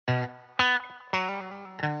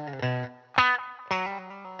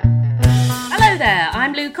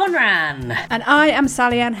I'm Lou Conran. And I am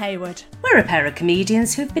Sally Ann Hayward. We're a pair of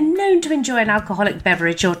comedians who've been known to enjoy an alcoholic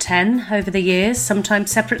beverage or 10 over the years,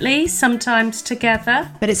 sometimes separately, sometimes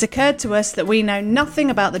together. But it's occurred to us that we know nothing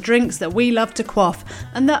about the drinks that we love to quaff,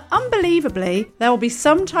 and that, unbelievably, there will be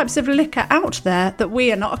some types of liquor out there that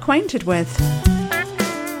we are not acquainted with.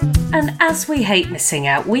 And as we hate missing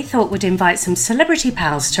out, we thought we'd invite some celebrity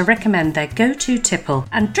pals to recommend their go-to tipple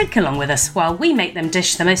and drink along with us while we make them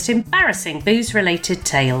dish the most embarrassing booze-related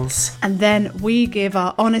tales. And then we give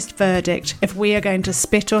our honest verdict if we are going to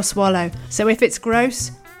spit or swallow. So if it's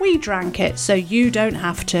gross, we drank it so you don't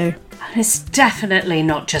have to. And it's definitely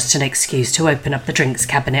not just an excuse to open up the drinks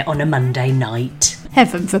cabinet on a Monday night.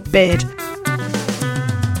 Heaven forbid.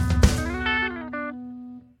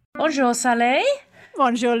 Bonjour, Sally.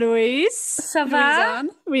 Bonjour, Louise. Ça va?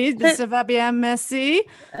 Oui, ça va bien, merci.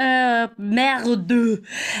 Merde.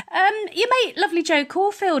 Your mate, lovely Joe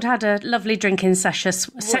Caulfield, had a lovely drinking session.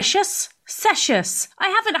 I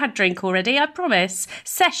haven't had drink already, I promise.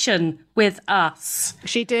 Session with us.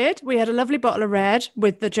 She did. We had a lovely bottle of red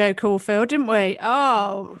with the Joe Caulfield, didn't we?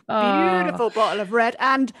 Oh, beautiful bottle of red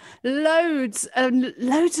and loads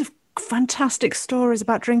of fantastic stories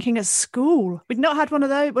about drinking at school. We've not had one of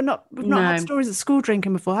those. We've not had stories at school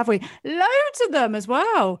drinking before, have we? Loads of them as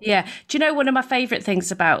well. Yeah. Do you know one of my favourite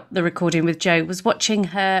things about the recording with Jo was watching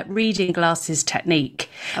her reading glasses technique,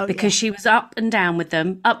 because she was up and down with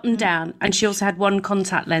them, up and down, and she also had one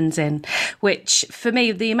contact lens in, which for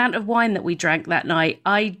me, the amount of wine that we drank that night,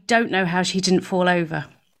 I don't know how she didn't fall over.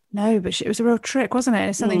 No, but it was a real trick, wasn't it?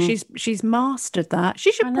 It's something she's mastered that.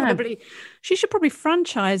 She should probably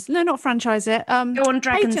franchise. No, not franchise it. Go on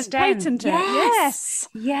Dragon's Den. Patent it. Yes.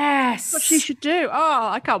 Yes. What she should do. Oh,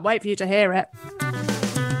 I can't wait for you to hear it.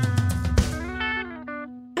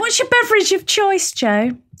 What's your beverage of choice,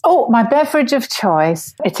 Jo? Oh, my beverage of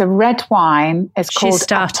choice. It's a red wine. It's called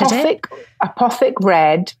Apothic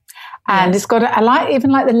Red. And it's got, I like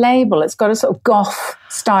the label. It's got a sort of goth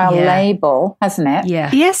style label, hasn't it? Yeah.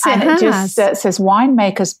 Yes, it has. It just says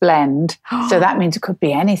winemaker's blend. So that means it could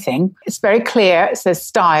be anything. It's very clear. It says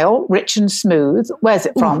style, rich and smooth. Where's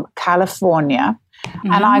it from? California.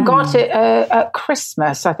 And I got it at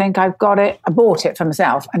Christmas. I think I bought it for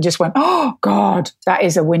myself and just went, oh, God, that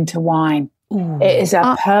is a winter wine. It is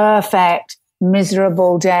a perfect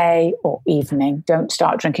miserable day or evening. Don't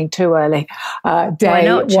start drinking too early.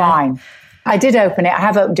 Wine. I did open it. I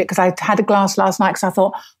have opened it because I had a glass last night because I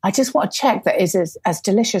thought, I just want to check that it is as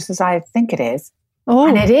delicious as I think it is. Oh.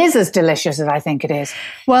 And it is as delicious as I think it is.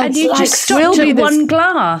 Well, and you just stopped at one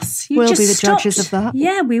glass. We'll be the judges of that.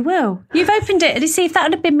 Yeah, we will. You've opened it. And you see, if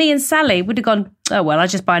that had been me and Sally, would have gone, oh, well, I'll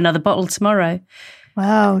just buy another bottle tomorrow.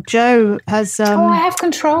 Wow, Jo has... I have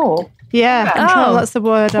control. Yeah, control, that's the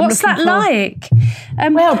word I'm looking for. What's that like?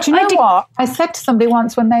 Well, do you know what? I said to somebody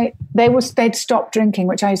once when they'd stopped drinking,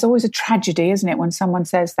 which is always a tragedy, isn't it? When someone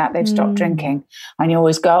says that they've stopped drinking, and you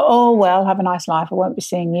always go, oh, well, have a nice life. I won't be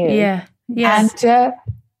seeing you. Yeah. Yes.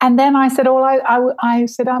 And then I said, I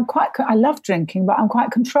said, I love drinking, but I'm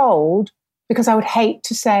quite controlled because I would hate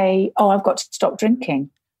to say, oh, I've got to stop drinking.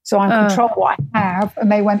 So I'm controlled what I have.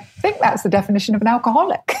 And they went, I think that's the definition of an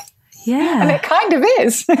alcoholic. Yeah. And it kind of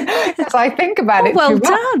is. As I think about it. Well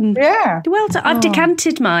done. Yeah. Well done. I've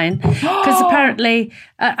decanted mine because apparently,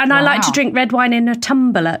 and I like to drink red wine in a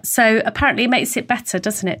tumbler. So apparently it makes it better,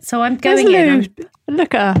 doesn't it? So I'm going in.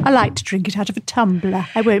 Look at her. I like to drink it out of a tumbler.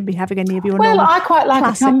 I won't be having any of your Well, I quite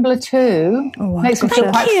like a tumbler too. Oh, makes me feel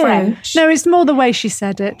quite French. No, it's more the way she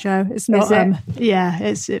said it, Jo. It's not. Is it? Yeah,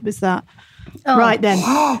 it was that. Right then.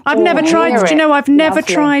 I've never tried. Do you know, I've never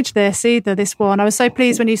tried this either, this one. I was so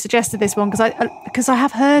pleased when you suggested this one because I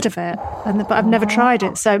have heard of it, but I've never tried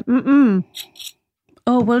it. So,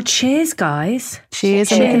 Oh, well, cheers, guys.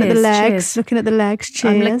 Cheers. I'm looking at the legs. Looking at the legs.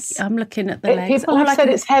 Cheers. I'm looking at the legs. People have said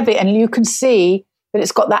it's heavy, and you can see that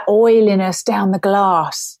it's got that oiliness down the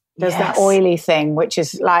glass. There's that oily thing, which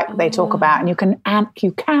is like they talk about, and you can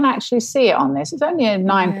actually see it on this. It's only a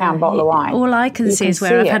 £9 bottle of wine. All I can see is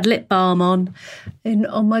where I've had lip balm on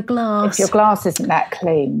my glass. If your glass isn't that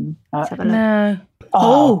clean. No.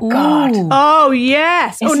 Oh, God. Oh,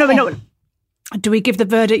 yes. No. Do we give the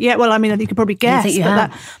verdict yet? Well, I mean, I think you can probably guess.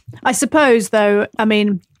 I suppose, though, I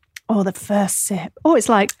mean, the first sip. Oh,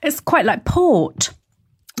 it's quite like port.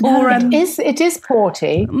 No, it is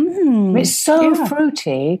porty. It's so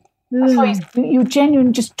fruity. That's why you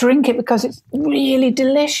genuinely just drink it because it's really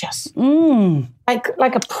delicious.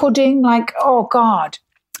 Like a pudding, oh God.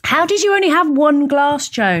 How did you only have one glass,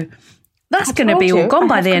 Jo? That's going to be all gone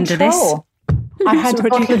by the end of this. I had a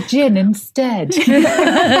bottle of gin instead.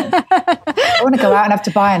 I want to go out and have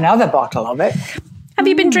to buy another bottle of it. Have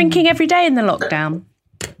you been drinking every day in the lockdown?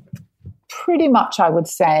 pretty much, I would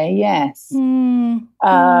say, yes.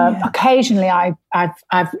 Occasionally, I've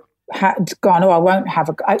had gone, I won't have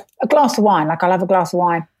a glass of wine. Like I'll have a glass of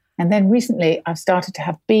wine, and then recently I've started to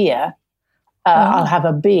have beer. I'll have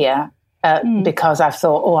a beer because I've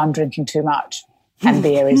thought, I'm drinking too much, and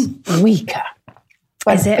beer is weaker.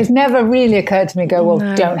 But it's never really occurred to me.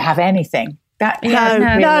 Don't have anything.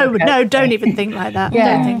 No, don't even think like that.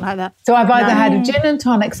 Yeah. Don't think like that. So I've either had a gin and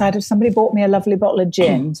tonic side, somebody bought me a lovely bottle of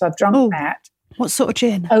gin, so I've drunk that. What sort of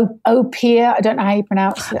gin? Opier. I don't know how you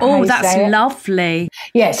pronounce it. Oh, that's lovely.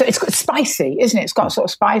 Yeah, so it's got spicy, isn't it? It's got sort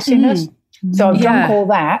of spiciness. So I've drunk all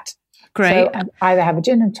that. Great. So I either have a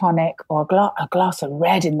gin and tonic or a glass of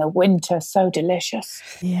red in the winter. So delicious.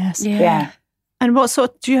 Yes. Yeah. And what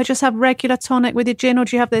sort? Do you just have regular tonic with your gin, or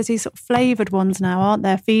do you have these sort of flavoured ones now, aren't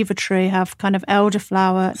there? Fever Tree have kind of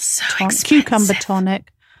elderflower, cucumber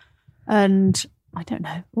tonic, and I don't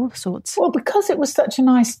know, all sorts. Well, because it was such a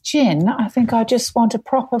nice gin, I think I just want a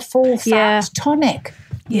proper full fat tonic.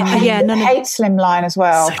 Yeah, I hate slimline as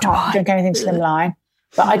well. So can't drink anything slimline,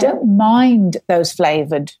 but I don't mind those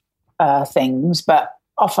flavoured things. But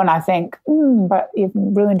often I think, but you've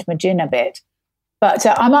ruined my gin a bit. But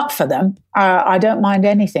I'm up for them. I don't mind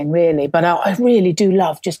anything, really. But I really do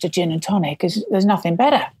love just a gin and tonic, because there's nothing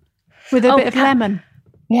better. With a bit of lemon.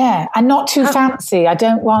 Yeah, and not too fancy. I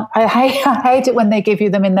hate it when they give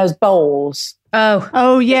you them in those bowls.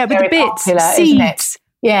 Oh yeah, with the bits, popular, seeds.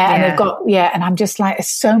 Yeah, and they've got, and I'm just like,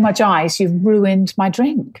 it's so much ice, you've ruined my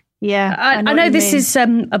drink. Yeah, I know this is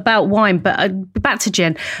about wine, but back to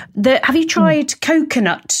gin. Have you tried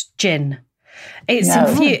coconut gin?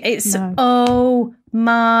 Oh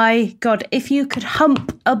my God. If you could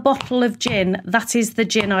hump a bottle of gin, that is the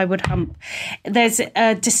gin I would hump. There's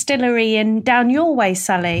a distillery in down your way,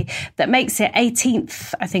 Sally, that makes it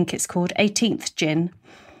 18th, I think it's called, 18th gin.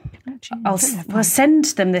 We'll send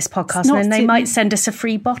them this podcast and then they might send us a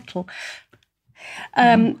free bottle.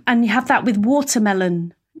 And you have that with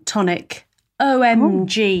watermelon tonic.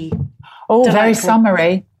 OMG. Oh, very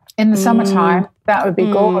summery. In the summertime, that would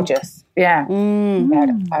be gorgeous. Yeah.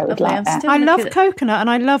 I would like that. I love coconut and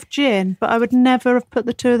I love gin, but I would never have put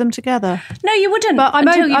the two of them together. No, you wouldn't. But I'm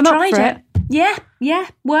tried up for it. Yeah.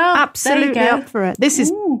 Well, absolutely up for it. This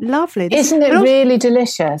is lovely. Isn't it really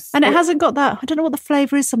delicious? And it hasn't got that. I don't know what the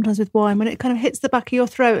flavour is sometimes with wine when it kind of hits the back of your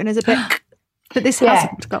throat and is a bit. But this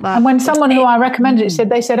hasn't got that. And when someone who I recommended it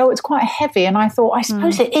they said, it's quite heavy, and I thought, I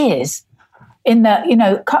suppose it is. In that,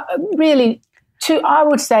 really. I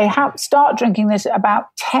would say start drinking this at about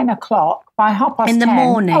 10 o'clock. By 10:30 in the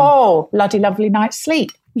morning. Oh, bloody lovely night's sleep.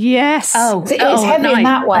 Yes. It's heavy in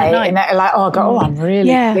that way. And I'm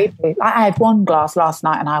really sleepy. I had one glass last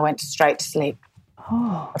night and I went straight to sleep.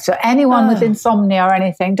 So anyone with insomnia or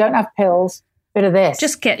anything, don't have pills. Bit of this.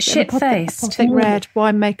 Just get shit-faced. Apothic Red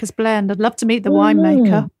Winemaker's Blend. I'd love to meet the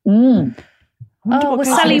winemaker.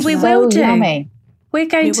 Sally, we will do. Yummy. We're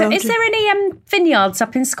going to. Is there any vineyards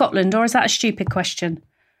up in Scotland, or is that a stupid question?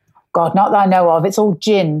 God, not that I know of. It's all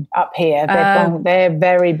gin up here. They're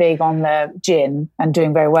very big on the gin and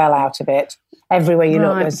doing very well out of it. Everywhere you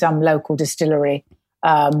look, there's some local distillery,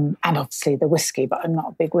 and obviously the whiskey. But I'm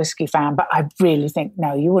not a big whiskey fan. But I really think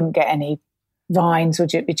you wouldn't get any vines.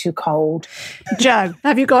 Would you? It'd be too cold. Jo,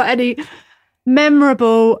 have you got any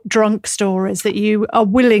memorable drunk stories that you are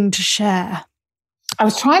willing to share? I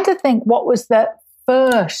was trying to think what was the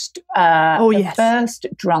first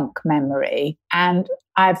drunk memory, and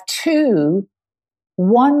I have two.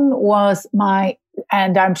 One was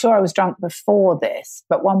and I'm sure I was drunk before this,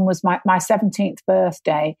 but one was my 17th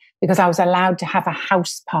birthday, because I was allowed to have a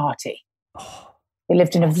house party. We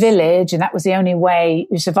lived in a village, and that was the only way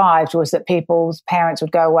you survived, was that people's parents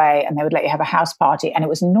would go away and they would let you have a house party. And it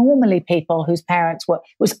was normally people whose parents were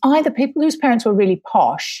really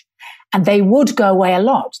posh, and they would go away a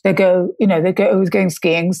lot. They go, I was going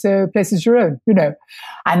skiing, so place is your own,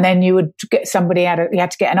 And then you would get somebody you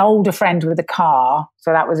had to get an older friend with a car.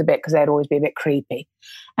 So that was a bit, because they'd always be a bit creepy.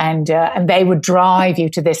 And they would drive you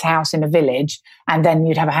to this house in a village, and then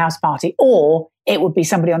you'd have a house party. Or it would be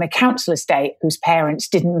somebody on a council estate whose parents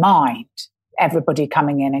didn't mind everybody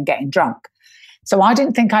coming in and getting drunk. So I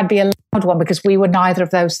didn't think I'd be allowed one, because we were neither of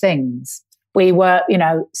those things. We were,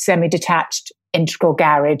 semi-detached, integral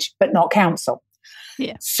garage, but not council.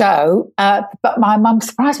 Yeah. So, but my mum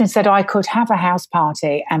surprised me and said I could have a house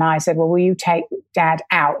party. And I said, well, will you take Dad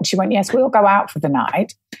out? And she went, yes, we'll go out for the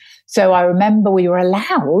night. So I remember we were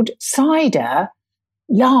allowed cider,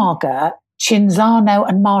 lager, Cinzano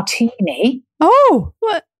and martini. Oh,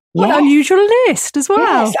 what an unusual list as well.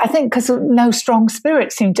 Yes, I think because no strong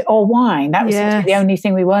spirits or wine. That was the only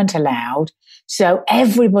thing we weren't allowed. So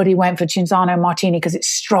everybody went for Cinzano and martini because it's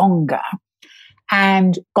stronger.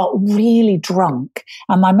 and got really drunk.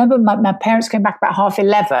 And I remember my parents came back about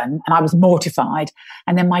 11:30 and I was mortified.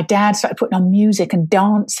 And then my dad started putting on music and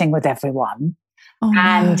dancing with everyone.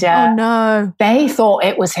 No. They thought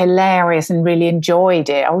it was hilarious and really enjoyed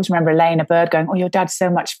it. I always remember Elena Bird going, "Oh, your dad's so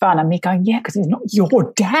much fun." And me going, "Yeah, because he's not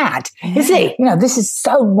your dad, is he? This is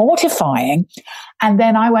so mortifying." And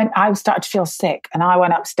then I started to feel sick and I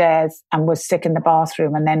went upstairs and was sick in the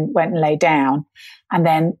bathroom and then went and lay down. And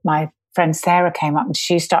then my friend Sarah came up and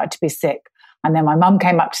she started to be sick. And then my mum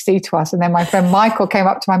came up to see to us. And then my friend Michael came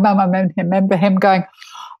up to my mum. I remember him going,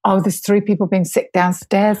 "Oh, there's 3 people being sick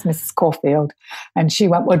downstairs, Mrs. Caulfield." And she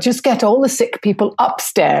went, "Well, just get all the sick people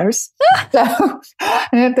upstairs." So,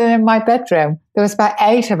 and then in my bedroom, there was about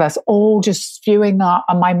 8 of us all just spewing out,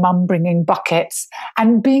 and my mum bringing buckets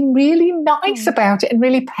and being really nice about it and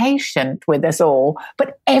really patient with us all.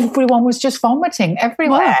 But everyone was just vomiting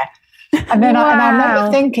everywhere. Wow. And then I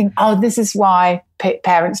remember thinking, oh, this is why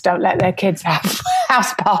parents don't let their kids have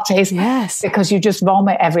house parties. Yes. Because you just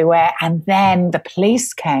vomit everywhere. And then the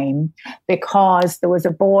police came because there was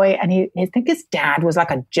a boy and I think his dad was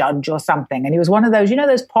like a judge or something. And he was one of those,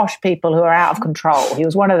 those posh people who are out of control. He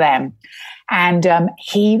was one of them. And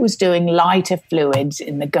he was doing lighter fluids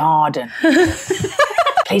in the garden.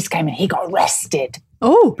 The police came and he got arrested.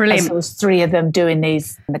 Oh, brilliant. So there was 3 of them doing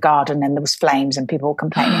these in the garden and there was flames and people were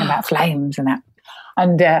complaining about flames and that.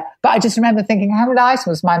 And but I just remember thinking how nice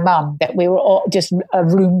was my mum that we were all just a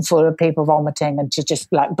room full of people vomiting and she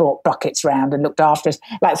just like brought buckets round and looked after us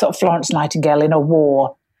like sort of Florence Nightingale in a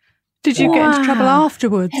war. Did you get into trouble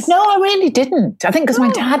afterwards? No, I really didn't. I think because my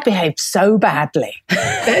dad behaved so badly.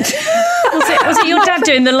 Was it your dad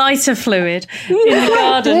doing the lighter fluid in the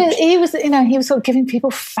garden? He was sort of giving people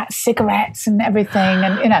fat cigarettes and everything.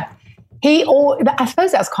 And, I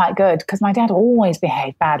suppose that's quite good because my dad always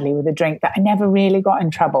behaved badly with a drink, but I never really got in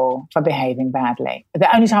trouble for behaving badly.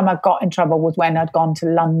 The only time I got in trouble was when I'd gone to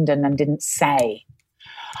London and didn't say.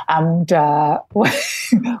 And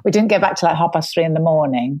we didn't get back till like 3:30 in the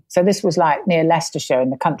morning. So this was like near Leicestershire in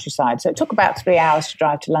the countryside. So it took about 3 hours to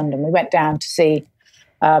drive to London. We went down to see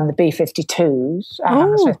the B-52s at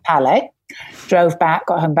Hammersmith Palais. Drove back,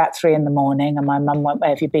 got home about 3 in the morning. And my mum went, "Where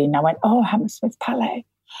have you been?" And I went, "Oh, Hammersmith Palais."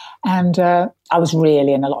 And I was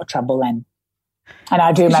really in a lot of trouble then. And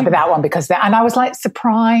I do remember that one and I was like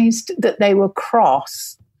surprised that they were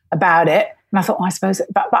cross about it. And I thought, I suppose,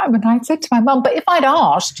 but I said to my mum, "But if I'd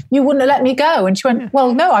asked, you wouldn't have let me go." And she went,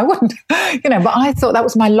 "Well, no, I wouldn't." But I thought that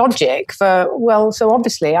was my logic so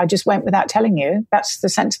obviously I just went without telling you. That's the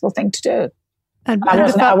sensible thing to do. And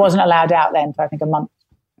I wasn't allowed out then for I think a month.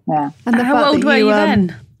 Yeah. And how old were you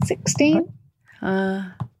then? 16.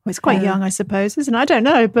 It's quite young, I suppose, isn't it? I don't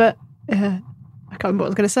know, but I can't remember what I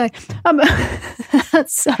was going to say.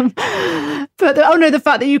 But the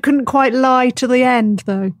fact that you couldn't quite lie to the end,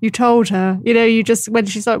 though. You told her, you just, when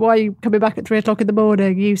she's like, "Why are you coming back at 3:00 in the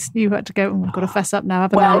morning?" You had to go, "Oh, I've got to fess up now,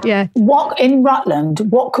 haven't I?" Yeah. In Rutland,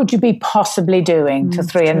 what could you be possibly doing to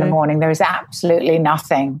 3 in the morning? There is absolutely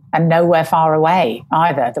nothing and nowhere far away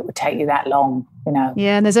either that would take you that long.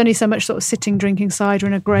 Yeah, and there's only so much sort of sitting drinking cider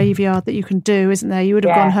in a graveyard that you can do, isn't there? You would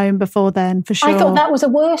have gone home before then, for sure. I thought that was a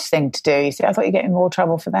worse thing to do. You see, I thought you'd get in more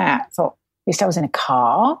trouble for that. I thought, at least I was in a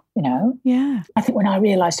car, Yeah. I think when I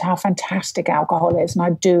realised how fantastic alcohol is, and I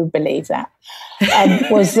do believe that,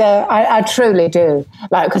 I truly do.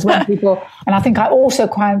 Like, because when people, and I think I also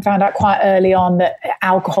found out quite early on that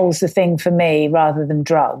alcohol's the thing for me rather than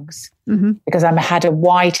drugs. Mm-hmm. Because I had a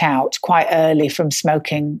whiteout quite early from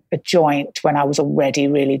smoking a joint when I was already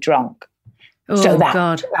really drunk. Oh,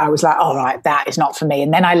 God. I was like, all right, that is not for me.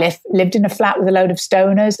 And then I lived in a flat with a load of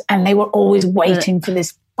stoners and they were always waiting for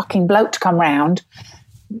this fucking bloke to come round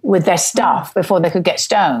with their stuff before they could get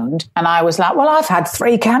stoned. And I was like, well, I've had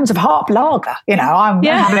 3 cans of Harp Lager. I'm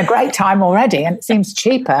having a great time already. And it seems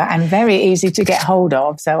cheaper and very easy to get hold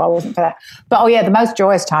of. So I wasn't for that. But, the most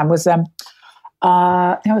joyous time was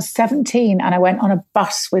I was 17 and I went on a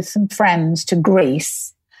bus with some friends to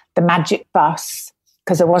Greece, the Magic Bus,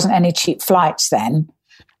 because there wasn't any cheap flights then.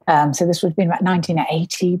 So this would have been about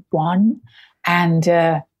 1981.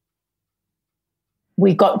 And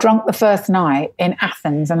we got drunk the first night in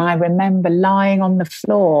Athens. And I remember lying on the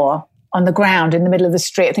floor, on the ground in the middle of the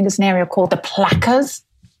street. I think it's an area called the Placcas.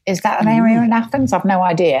 Is that an area in Athens? I've no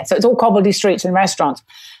idea. So it's all cobbledy streets and restaurants.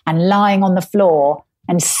 And lying on the floor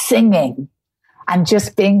and singing and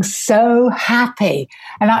just being so happy.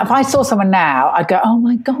 And if I saw someone now, I'd go, "Oh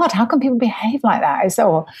my God, how can people behave like that?"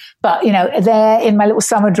 But, there in my little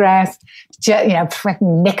summer dress,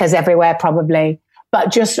 freaking knickers everywhere probably.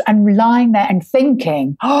 But I'm lying there and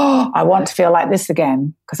thinking, oh, I want to feel like this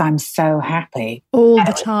again because I'm so happy. All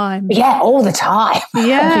the time. Yeah, all the time.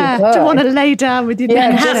 Yeah. Do you want to lay down with your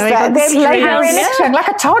like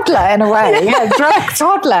a toddler in a way. Yeah, drunk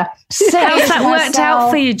toddler. How's that worked out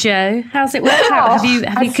for you, Jo? How's it worked out?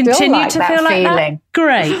 Have you continued to feel like that?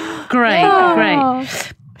 Great.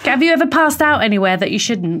 Have you ever passed out anywhere that you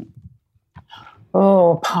shouldn't?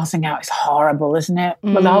 Oh, passing out is horrible, isn't it?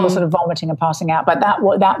 Well, the whole sort of vomiting and passing out. But that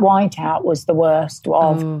whiteout was the worst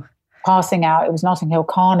of passing out. It was Notting Hill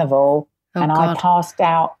Carnival, and God. I passed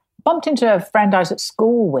out. Bumped into a friend I was at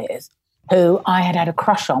school with, who I had a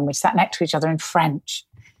crush on. We sat next to each other in French,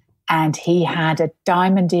 and he had a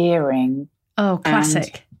diamond earring. Oh,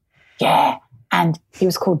 classic. And he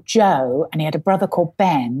was called Joe, and he had a brother called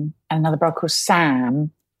Ben, and another brother called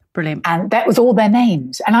Sam. Brilliant. And that was all their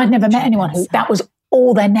names. And I'd never met anyone who that was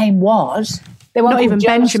all their name was. They weren't not even Joe.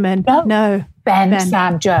 Benjamin. No. Ben,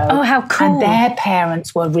 Sam, Joe. Oh, how cool. And their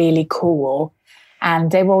parents were really cool.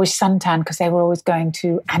 And they were always suntanned because they were always going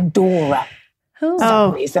to Andorra for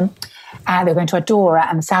some reason. And they were going to Andorra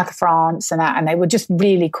and the south of France and that. And they were just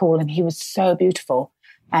really cool. And he was so beautiful.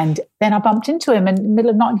 And then I bumped into him in the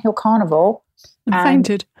middle of Notting Hill Carnival. And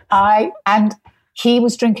fainted. And he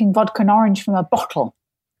was drinking vodka and orange from a bottle.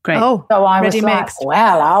 Great. Oh, so I was mixed. like,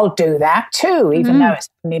 well, I'll do that too, even though it's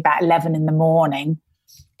only about 11 in the morning.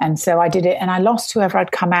 And so I did it, and I lost whoever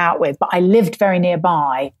I'd come out with, but I lived very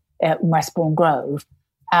nearby at Westbourne Grove.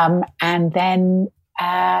 And then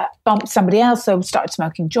bumped somebody else, so started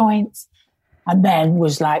smoking joints, and then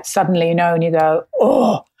was like, suddenly, and you go,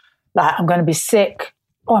 oh, like, I'm going to be sick.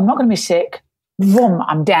 Oh, I'm not going to be sick. Vroom,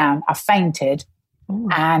 I'm down. I fainted. Ooh.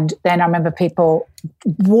 And then I remember people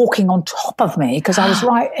walking on top of me because I was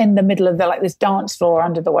right in the middle of this dance floor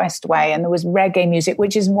under the Westway, and there was reggae music,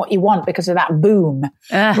 which isn't what you want because of that boom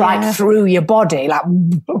right through your body, like.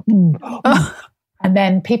 And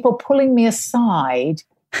then people pulling me aside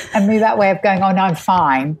and me that way of going, oh no, I'm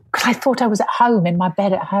fine, because I thought I was at home in my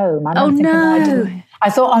bed at home. I thought,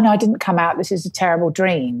 oh no, I didn't come out. This is a terrible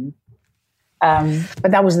dream.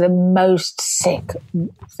 But that was the most sick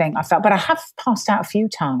thing I felt. But I have passed out a few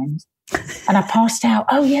times. And I passed out,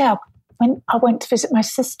 when I went to visit my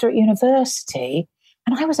sister at university,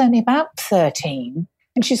 and I was only about 13,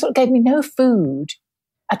 and she sort of gave me no food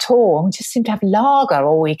at all, and we just seemed to have lager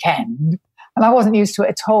all weekend. And I wasn't used to it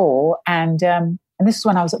at all. And this is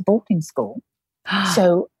when I was at boarding school.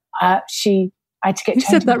 So I had to get You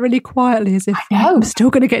said that really quietly, as if I'm still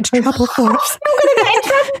going to get into trouble for it. I'm still going to get into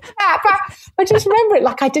trouble for that. But just remember it,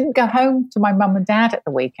 like I didn't go home to my mum and dad at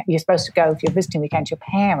the weekend. You're supposed to go, if you're visiting weekend, to your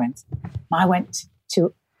parents. I went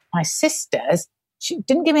to my sister's. She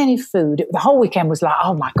didn't give me any food. The whole weekend was like,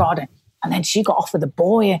 oh my God. And then she got off with a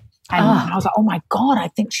boy. And I was like, oh my God, I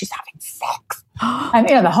think she's having sex.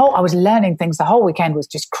 And I was learning things. The whole weekend was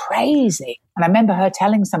just crazy. And I remember her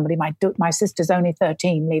telling somebody, my sister's only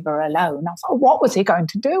 13, leave her alone. I was like, what was he going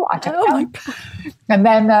to do? I don't know. My God. And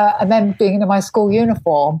then being in my school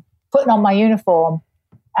uniform, putting on my uniform,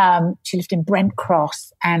 she lived in Brent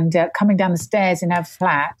Cross, and coming down the stairs in her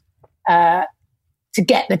flat to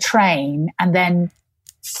get the train, and then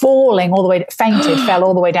falling all the way, fainted, fell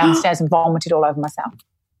all the way down the stairs and vomited all over myself.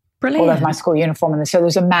 Brilliant. All over my school uniform. And so there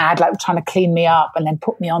was a mad, trying to clean me up and then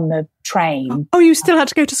put me on the train. Oh, you still had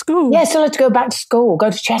to go to school? Yeah, still had to go back to school,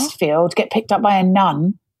 go to Chesterfield, get picked up by a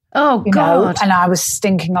nun. Oh, God. And I was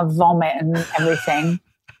stinking of vomit and everything.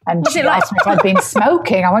 And she asked me if I'd been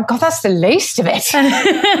smoking. I went, God, that's the least of it.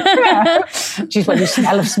 She's when you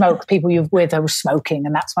smell of smoke, people you're with are smoking.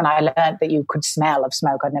 And that's when I learned that you could smell of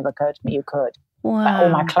smoke. It never occurred to me you could. Wow. All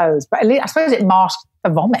my clothes. But at least, I suppose it masked the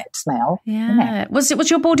vomit smell. Yeah. Was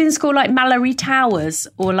your boarding school like Mallory Towers,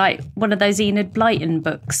 or like one of those Enid Blyton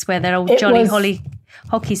books where they're all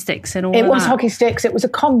hockey sticks and all It that? was hockey sticks. It was a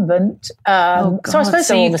convent. So I suppose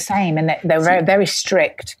they're all the same, and they're very, very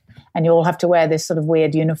strict. And you all have to wear this sort of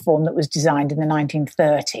weird uniform that was designed in the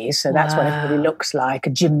 1930s. So that's what everybody looks like, a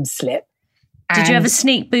gym slip. Did you ever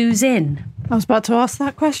sneak booze in? I was about to ask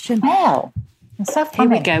that question. Well, it's so funny.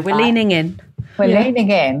 Here we go. We're leaning in. Leaning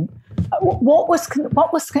in. It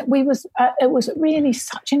was really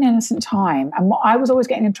such an innocent time. And I was always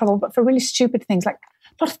getting in trouble, but for really stupid things, like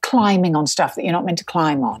a lot of climbing on stuff that you're not meant to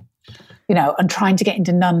climb on. And trying to get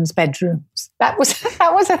into nuns' bedrooms. That was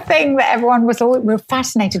a thing that everyone was always were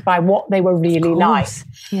fascinated by what they were really like.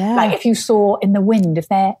 Yeah. Like if you saw in the wind, if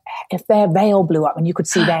their veil blew up and you could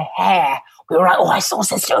see their hair, we were like, oh, I saw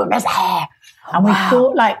Sister Una's hair. And we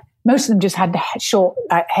thought most of them just had short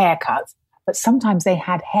haircuts, but sometimes they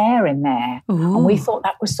had hair in there. Ooh. And we thought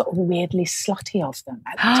that was sort of weirdly slutty of them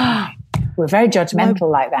at the time. were very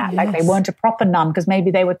judgmental like that. Yes. Like they weren't a proper nun because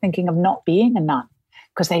maybe they were thinking of not being a nun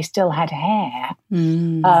because they still had hair.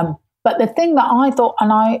 But the thing that I thought,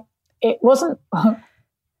 it wasn't,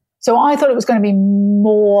 so I thought it was going to be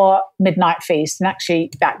more midnight feast, and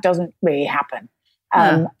actually that doesn't really happen.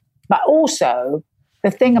 But also, the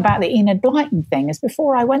thing about the Enid Blyton thing is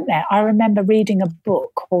before I went there, I remember reading a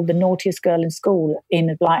book called The Naughtiest Girl in School,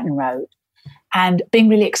 Enid Blyton wrote, and being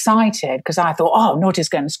really excited because I thought, oh, Naughtiest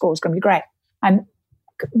Girl in School is going to be great. And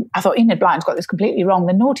I thought Enid Blyton's got this completely wrong.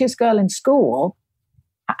 The Naughtiest Girl in School,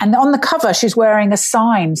 and on the cover, she's wearing a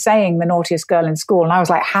sign saying the naughtiest girl in school. And I was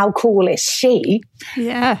like, how cool is she?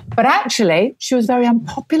 Yeah. But actually, she was very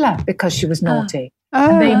unpopular because she was naughty.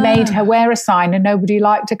 And they made her wear a sign and nobody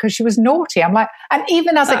liked her because she was naughty. I'm like, and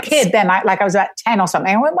even as a kid then, I was about 10 or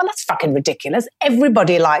something, I went, well, that's fucking ridiculous.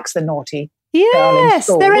 Everybody likes the naughty girl in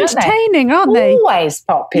school, they're entertaining, aren't they? Always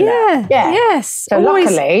popular. Yeah. Yes. So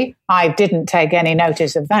luckily, I didn't take any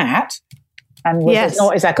notice of that. And was as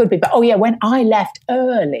naughty as I could be. But, when I left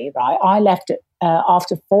early, right, I left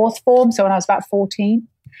after fourth form, so when I was about 14.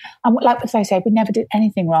 And like as I said, we never did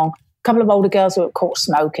anything wrong. A couple of older girls were caught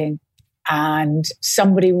smoking, and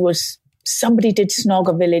somebody did snog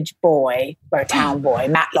a village boy, or a town boy,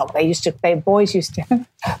 Matlock. Boys used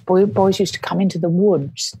to come into the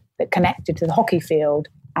woods that connected to the hockey field,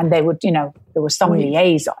 and they would, there were some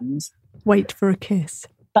liaisons. Wait for a kiss.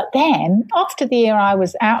 But then, after the year I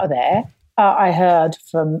was out of there, I heard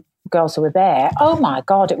from girls who were there, oh my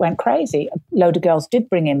God, it went crazy. A load of girls did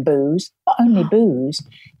bring in booze, not only booze,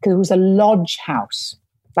 because it was a lodge house,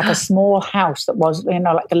 like a small house that was,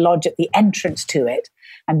 like the lodge at the entrance to it.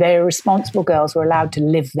 And their responsible girls were allowed to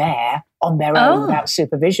live there on their own without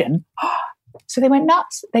supervision. So they went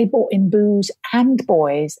nuts. They brought in booze and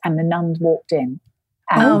boys, and the nuns walked in.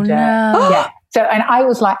 And, So, and I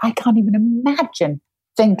was like, I can't even imagine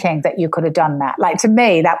thinking that you could have done that. Like, to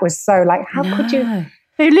me, that was so like, how could you?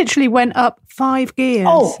 They literally went up 5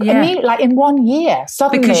 gears. Immediately, like in 1 year.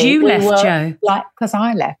 Suddenly, because you left, Joe. Like, because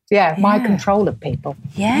I left. My control of people.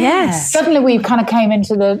 Yes. Suddenly we kind of came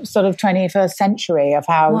into the sort of 21st century of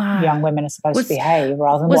how young women are supposed to behave,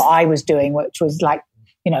 rather than what I was doing, which was like,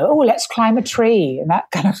 let's climb a tree and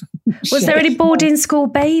that kind of Was there any boarding school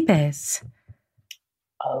babies?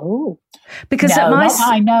 Oh. Because no, at my... not that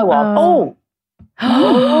I know of.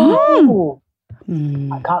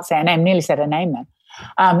 I can't say her name. Nearly said her name then.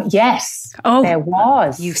 Yes, there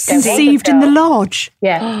was. You conceived in the lodge.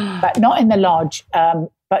 Yeah, but not in the lodge.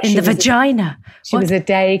 But in the vagina. She was a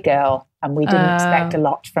day girl, and we didn't expect a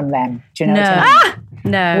lot from them. Do you know what I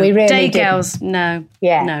mean? No, we really day didn't. girls. No,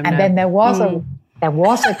 yeah. No, and then there was a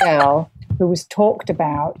girl who was talked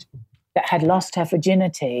about that had lost her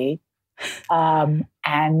virginity.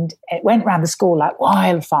 And it went around the school like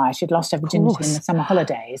wildfire. She'd lost her virginity in the summer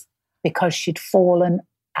holidays because she'd fallen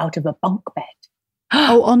out of a bunk bed.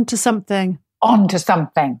 Onto something.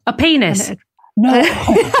 A penis? No.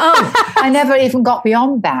 I never even got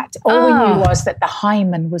beyond that. All we knew was that the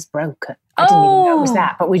hymen was broken. I didn't even know it was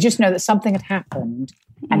that. But we just know that something had happened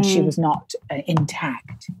and she was not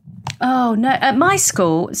intact. Oh, no. At my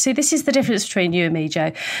school, see, this is the difference between you and me,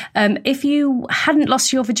 Joe. If you hadn't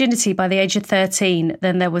lost your virginity by the age of 13,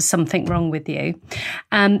 then there was something wrong with you.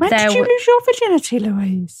 When did you lose your virginity,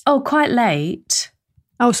 Louise? Oh, quite late.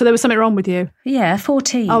 Oh, so there was something wrong with you? Yeah,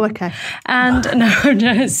 14. Oh, okay. And no.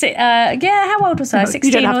 How old was I? 16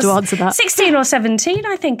 you don't have to answer that. 16 or 17,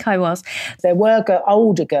 I think I was. There were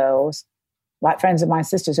older girls, like friends of my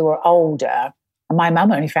sisters who were older, and my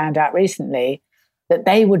mum only found out recently that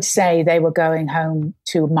they would say they were going home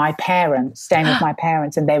to my parents, staying with my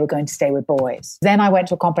parents, and they were going to stay with boys. Then I went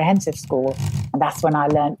to a comprehensive school, and that's when I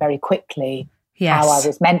learned very quickly how I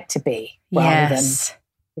was meant to be, rather than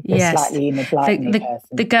slightly Enid Blyton person.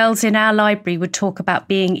 The girls in our library would talk about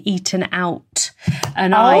being eaten out.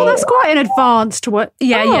 And that's quite an advanced word.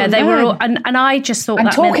 They were all, and I just thought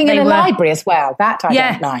that talking meant in a library as well. That I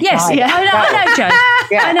don't like. Yes, I know, Joe.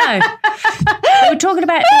 I know. They were talking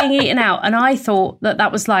about being eaten out, and I thought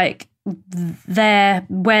that was like where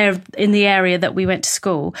in the area that we went to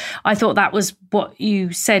school. I thought that was what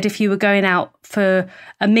you said if you were going out for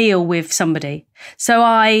a meal with somebody. So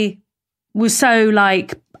I was so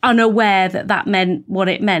like unaware that meant what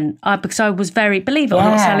it meant because I was believe it or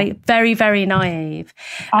not, Sally, very, very naive.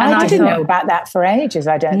 I didn't know about that for ages,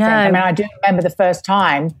 I don't think. I mean, I do remember the first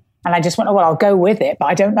time and I just went, well, I'll go with it, but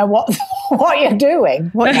I don't know what you're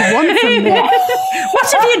doing. What you want from me.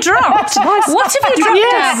 What have you dropped? What have you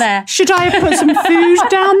dropped down there? Should I have put some food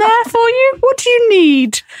down there for you? What do you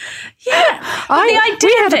need? Yeah. The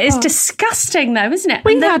idea of it is disgusting though, isn't it?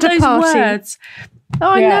 We had a party. Words. Oh,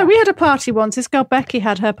 I know. We had a party once. This girl Becky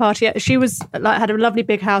had her party. She was had a lovely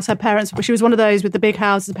big house. Her parents, she was one of those with the big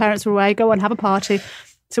houses. The parents were away. Go on, have a party.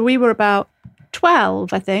 So we were about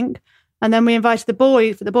 12, I think, and then we invited the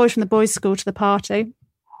boys from the boys' school to the party.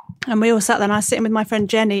 And we all sat there, and I was sitting with my friend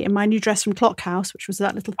Jenny in my new dress from Clock House, which was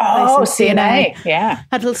that little place in CNA. Yeah.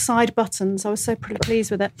 Had little side buttons. I was so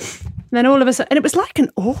pleased with it. And then all of a sudden, and it was like an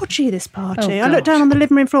orgy, this party. I looked down on the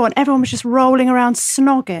living room floor and everyone was just rolling around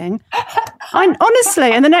snogging.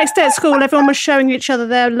 Honestly, and the next day at school, everyone was showing each other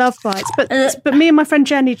their love bites. But me and my friend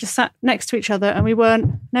Jenny just sat next to each other and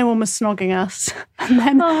no one was snogging us. And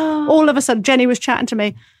then all of a sudden, Jenny was chatting to me.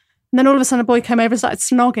 And then all of a sudden, a boy came over and started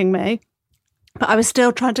snogging me. But I was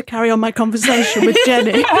still trying to carry on my conversation with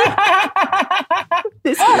Jenny.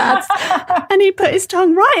 This lad. And he put his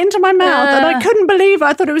tongue right into my mouth. And I couldn't believe it.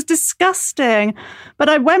 I thought it was disgusting. But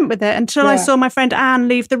I went with it until I saw my friend Anne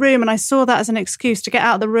leave the room. And I saw that as an excuse to get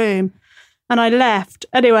out of the room. And I left.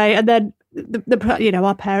 Anyway, and then,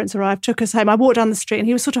 our parents arrived, took us home. I walked down the street and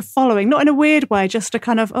he was sort of following, not in a weird way, just to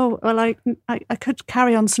kind of, I could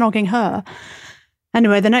carry on snogging her.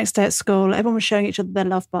 Anyway, the next day at school, everyone was showing each other their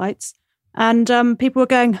love bites. And people were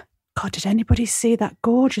going, God, did anybody see that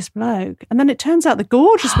gorgeous bloke? And then it turns out the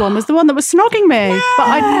gorgeous one was the one that was snogging me. Yeah. But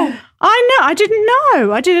I didn't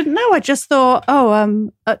know. I just thought,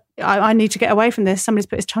 I need to get away from this. Somebody's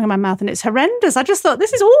put his tongue in my mouth and it's horrendous. I just thought,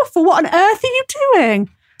 this is awful. What on earth are you doing?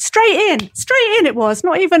 Straight in it was.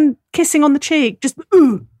 Not even kissing on the cheek, just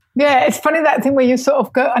ooh. Yeah, it's funny that thing where you sort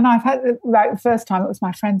of go, and I've had, the first time it was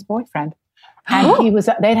my friend's boyfriend. And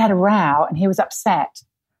they'd had a row and he was upset.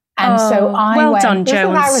 And so I went, done,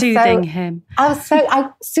 Joe, on soothing him. I was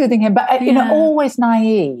soothing him, but always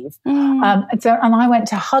naive. And I went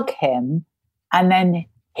to hug him, and then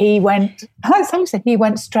he went. He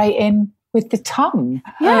went straight in with the tongue.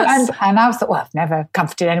 Yes. And I was like, well, I've never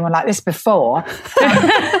comforted anyone like this before.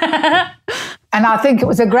 And I think it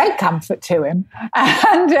was a great comfort to him. But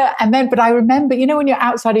I remember, when you're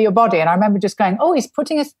outside of your body, and I remember just going, he's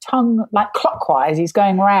putting his tongue like clockwise. He's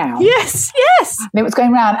going round. Yes. And it was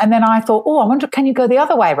going round. And then I thought, I wonder, can you go the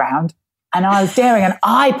other way round? And I was daring, and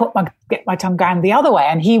I get my tongue going the other way,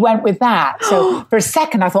 and he went with that. So for a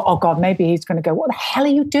second, I thought, oh God, maybe he's going to go, what the hell are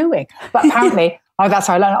you doing? But apparently, that's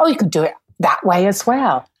how I learned. You can do it that way as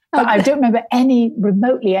well. But I don't remember any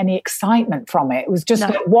excitement from it. It was just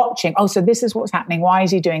like watching, so this is what's happening. Why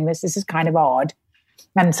is he doing this? This is kind of odd.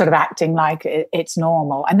 And sort of acting like it's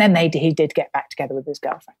normal. And then he did get back together with his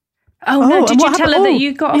girlfriend. Oh, no. Did you tell her that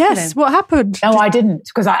you got off with him? What happened? No, I didn't.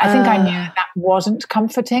 Because I think I knew that wasn't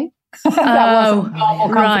comforting. That wasn't normal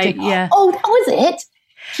comforting. Right, yeah. Oh, that was it.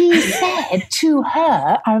 He said to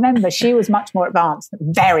her, I remember she was much more advanced,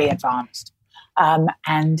 very advanced.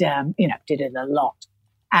 Did it a lot.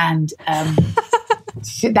 And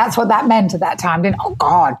that's what that meant at that time. Didn't? Oh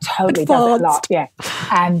God, totally does it a lot. Yeah.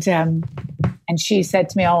 And she said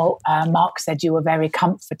to me, Mark said you were very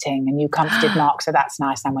comforting, and you comforted Mark, so that's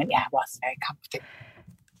nice. And I went, yeah, I was very comforting.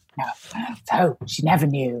 No, so she never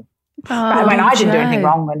knew. I didn't do anything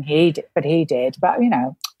wrong, and he did, but he did. But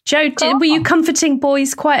Joe, were you comforting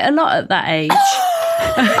boys quite a lot at that age?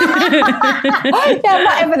 Yeah,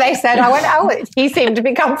 whatever they said, I went, he seemed to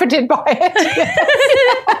be comforted by it.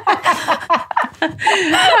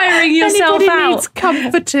 Tiring yourself Anybody out. Needs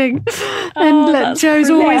comforting. And Joe's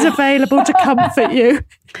always available to comfort you.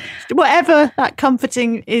 Whatever that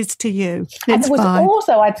comforting is to you, it's fine.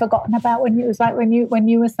 Also, I'd forgotten about when you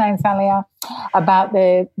were saying, Sally, about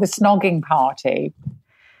the snogging party,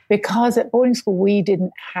 because at boarding school we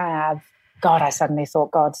didn't have. God, I suddenly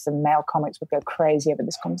thought, some male comics would go crazy over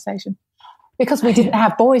this conversation. Because we didn't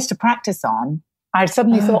have boys to practice on, I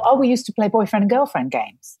suddenly thought, we used to play boyfriend and girlfriend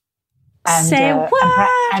games. And, Say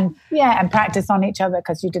what? And practice on each other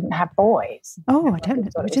because you didn't have boys. Oh, I don't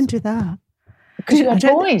know. We didn't do that. Because you had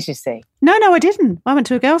boys, you see. No, I didn't. I went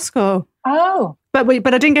to a girls' school. Oh. But I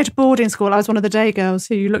didn't go to boarding school. I was one of the day girls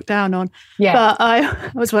who you look down on. Yeah. But I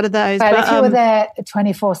was one of those. Well, if you were there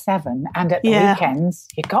 24/7 and at the weekends,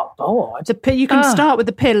 you got bored. You can start with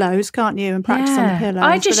the pillows, can't you, and practice on the pillows.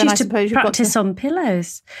 I just used to practice on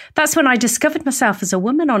pillows. That's when I discovered myself as a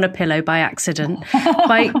woman on a pillow by accident.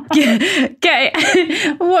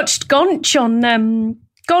 Watched Gaunch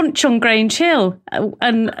on Grange Hill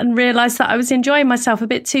and realised that I was enjoying myself a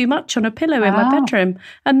bit too much on a pillow in my bedroom.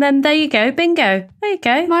 And then there you go, bingo. There you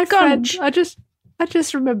go. My friend, I just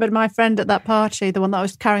remembered my friend at that party, the one that I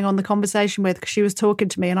was carrying on the conversation with, because she was talking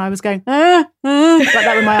to me and I was going, like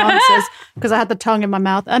that with my answers, because I had the tongue in my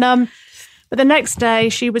mouth. And but the next day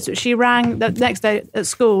she rang. The next day at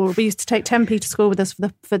school, we used to take 10p to school with us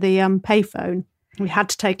for the payphone. We had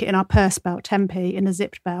to take it in our purse belt, 10p in a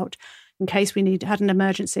zipped belt. in case we had an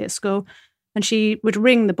emergency at school. And she would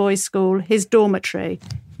ring the boys' school, his dormitory,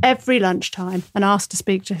 every lunchtime and ask to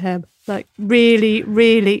speak to him. Like really,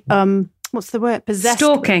 really, what's the word? Possessed.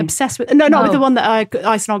 Stalking. Obsessed with. No, not with the one that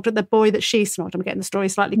I snogged, but the boy that she snogged. I'm getting the story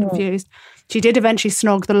slightly confused. She did eventually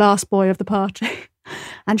snog the last boy of the party.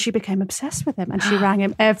 And she became obsessed with him, and she rang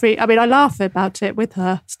him I laugh about it with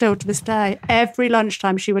her still to this day. Every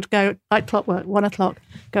lunchtime she would go, like clockwork, 1 o'clock,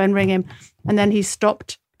 go and ring him. And then he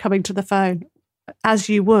stopped coming to the phone, as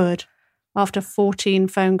you would, after 14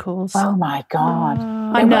 phone calls. Oh, my God.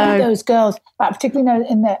 I know. One of those girls, particularly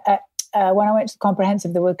in the when I went to the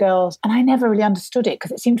comprehensive, there were girls, and I never really understood it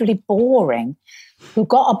because it seemed really boring, who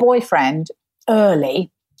got a boyfriend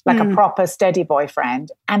early, like a proper steady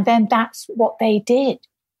boyfriend, and then that's what they did,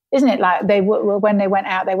 isn't it? Like when they went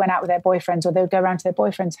out with their boyfriends, or they would go around to their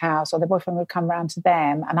boyfriend's house, or their boyfriend would come around to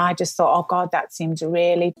them. And I just thought, oh God, that seems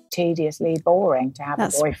really tediously boring to have a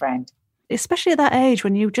boyfriend, especially at that age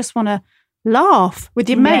when you just want to laugh with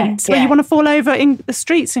your mates, where you want to fall over in the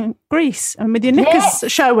streets in Greece and with your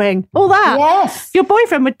knickers showing, all that. Yes, your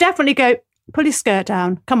boyfriend would definitely go, pull your skirt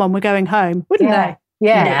down, come on, we're going home, wouldn't they?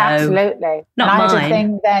 Yeah, no, absolutely. Not and I mine. had a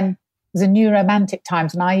thing then, the new romantic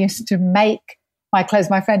times, and I used to make my clothes.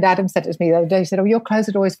 My friend Adam said it to me the other day, he said, oh, your clothes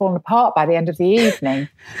had always fallen apart by the end of the evening.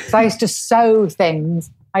 So I used to sew things.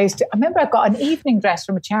 I remember I got an evening dress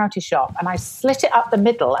from a charity shop, and I slit it up the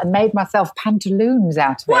middle and made myself pantaloons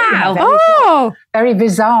out of it. Wow. Very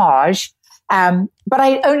visage. But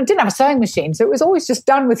I didn't have a sewing machine, so it was always just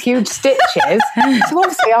done with huge stitches. So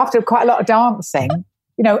obviously after quite a lot of dancing,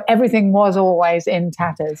 everything was always in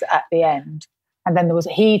tatters at the end. And then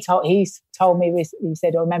he told me, he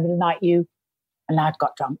said, oh, remember the night and I'd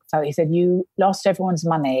got drunk. So he said, you lost everyone's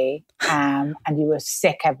money and you were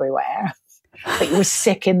sick everywhere. But you were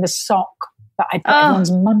sick in the sock that I put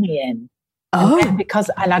everyone's money in. And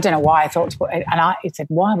I don't know why I thought to put it. And he said,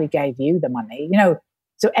 why we gave you the money?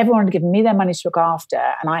 So everyone had given me their money to look after,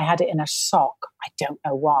 and I had it in a sock. I don't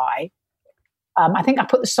know why. I think I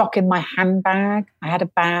put the sock in my handbag. I had a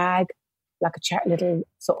bag, like a little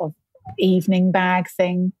sort of evening bag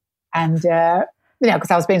thing. And,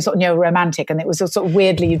 because I was being sort of romantic, and it was sort of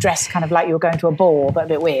weirdly, you dressed kind of like you were going to a ball, but a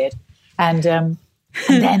bit weird. And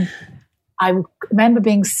then I remember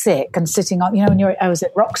being sick and sitting on, I was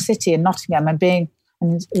at Rock City in Nottingham and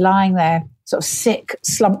lying there sort of sick,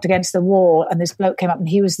 slumped against the wall, and this bloke came up and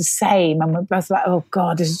he was the same. And we're both like, oh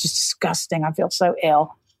God, this is just disgusting. I feel so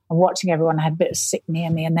ill. And watching everyone, I had a bit of sick near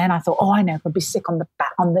me. And then I thought, oh, I know, I'll be sick in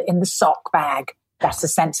the sock bag. That's the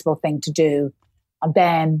sensible thing to do. And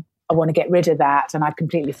then I want to get rid of that. And I'd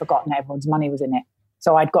completely forgotten everyone's money was in it.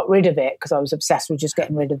 So I'd got rid of it because I was obsessed with just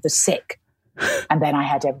getting rid of the sick. And then I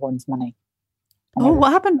had everyone's money. Oh,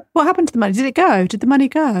 what happened? What happened to the money? Did it go? Did the money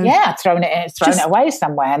go? Yeah, thrown it away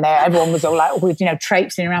somewhere. And everyone was all like,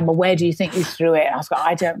 traipsing around. But where do you think you threw it? And I was like,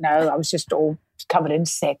 I don't know. I was just all covered in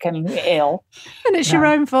sick and ill. And it's your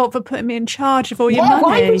own fault for putting me in charge of all your money.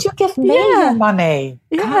 Why would you give me your money?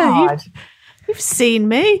 Yeah, you've seen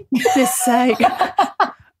me, for this sake.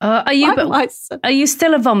 Are you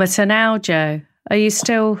still a vomiter now, Jo? Are you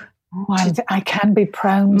still... I can be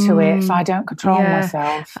prone to it if I don't control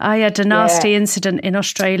myself. I had a nasty incident in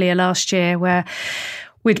Australia last year where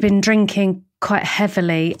we'd been drinking quite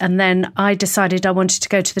heavily, and then I decided I wanted to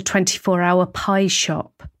go to the 24-hour pie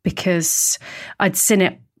shop because I'd seen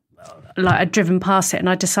it, like I'd driven past it, and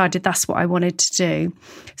I decided that's what I wanted to do.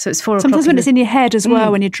 So it's 4 o'clock. Sometimes when it's in your head as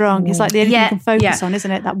well, when you're drunk, it's like the only thing you can focus on, isn't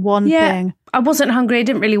it? That one thing. I wasn't hungry. I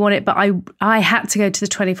didn't really want it, but I had to go to the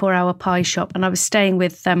 24-hour pie shop, and I was staying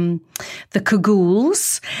with the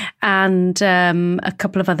Cagouls and a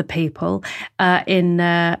couple of other people in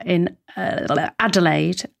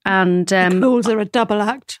Adelaide. And the Cagouls are a double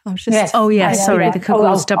act. The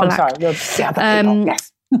Cagouls double act.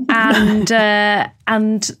 Yes.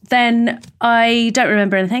 And then I don't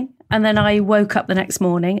remember anything. And then I woke up the next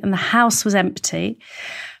morning and the house was empty.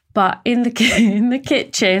 But in the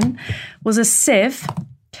kitchen was a sieve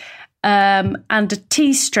and a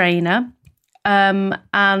tea strainer and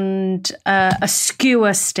a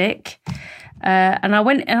skewer stick. And I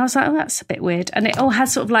went and I was like, oh, that's a bit weird. And it all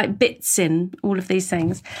has sort of like bits in, all of these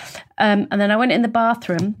things. And then I went in the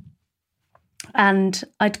bathroom and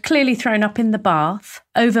I'd clearly thrown up in the bath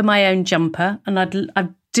over my own jumper, and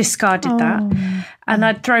I'd discarded that. And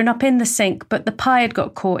I'd thrown up in the sink, but the pie had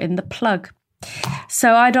got caught in the plug.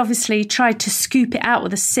 So I'd obviously tried to scoop it out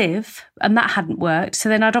with a sieve, and that hadn't worked. So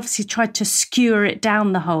then I'd obviously tried to skewer it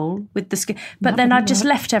down the hole with the but then I'd just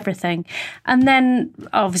left everything. And then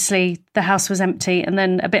obviously the house was empty. And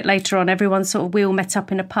then a bit later on, we all met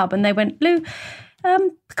up in a pub, and they went, Lou,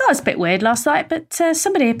 God, it's a bit weird last night, but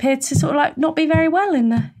somebody appeared to sort of like not be very well in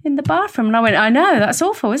the bathroom. And I went, I know, that's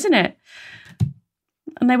awful, isn't it?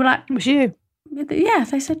 And they were like, it was you? Yeah,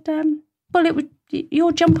 they said, well,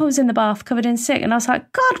 your jumper was in the bath covered in sick. And I was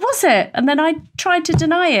like, God, was it? And then I tried to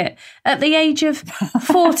deny it at the age of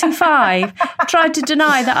 45, tried to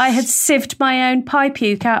deny that I had sieved my own pie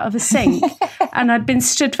puke out of a sink and I'd been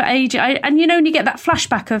stood for ages. And you know, when you get that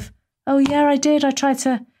flashback of, oh yeah, I did. I tried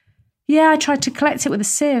to collect it with a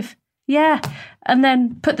sieve. Yeah. And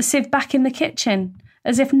then put the sieve back in the kitchen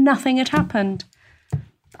as if nothing had happened.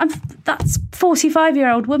 That's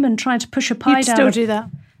 45-year-old woman trying to push a pie You'd down. still do that?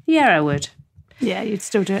 Yeah, I would. Yeah, you'd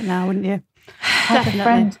still do it now, wouldn't you?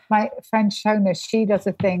 My friend Shona, she does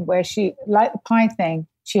a thing where she, like the pie thing,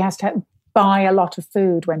 she has to buy a lot of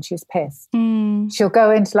food when she's pissed. She'll go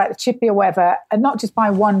into like the chippy or whatever and not just buy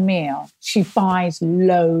one meal. She buys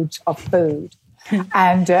loads of food.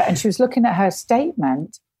 And she was looking at her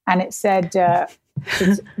statement and it said that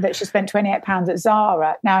she spent £28 at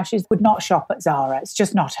Zara. Now, she would not shop at Zara. It's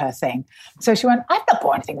just not her thing. So she went, I've not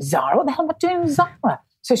bought anything at Zara. What the hell am I doing with Zara?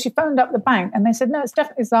 So she phoned up the bank and they said, no, it's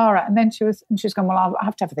definitely Zara. And then she was going, well, I'll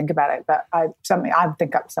have to have a think about it. But I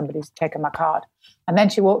think somebody's taken my card. And then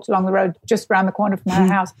she walked along the road just around the corner from her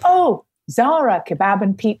house. Oh, Zara kebab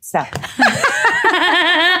and pizza.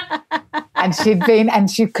 And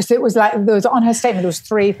because it was like, there was on her statement, there was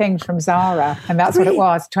 3 things from Zara. And that's what it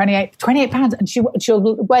was, £28. And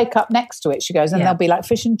she'll wake up next to it, she goes, and there'll be like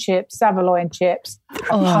fish and chips, Savoy and chips,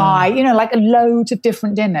 pie, like loads of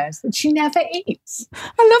different dinners that she never eats.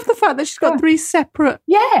 I love the fact that she's got 3 separate.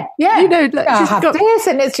 Yeah. She's got this.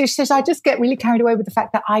 And she says, I just get really carried away with the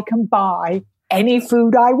fact that I can buy any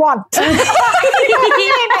food I want.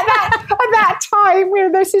 At that time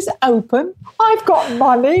where this is open, I've got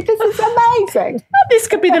money. This is amazing. This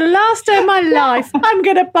could be the last day of my life. I'm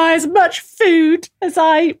going to buy as much food as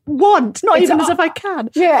I want, not even as if I can.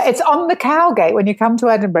 Yeah, it's on the Cowgate when you come to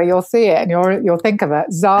Edinburgh. You'll see it and you'll think of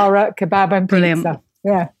it. Zara kebab and Brilliant. pizza.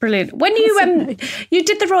 Yeah, brilliant. When you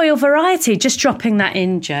did the Royal Variety, just dropping that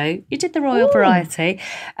in, Jo. You did the Royal Variety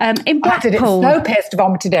in Blackpool. I did it so pissed,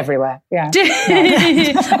 vomited everywhere. Yeah,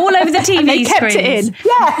 all over the TV and they kept screens. It in.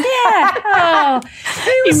 Yeah. Oh,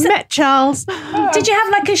 you met Charles. Did you have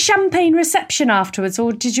like a champagne reception afterwards,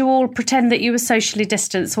 or did you all pretend that you were socially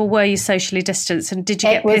distanced, or were you socially distanced? And did you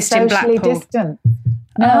get pissed in Blackpool? It was socially distant.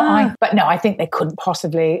 No, I think they couldn't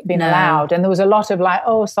possibly been allowed. And there was a lot of like,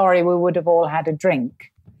 oh, sorry, we would have all had a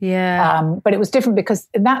drink. Yeah. But it was different because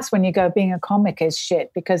that's when you go, being a comic is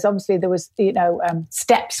shit, because obviously there was,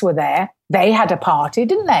 Steps were there. They had a party,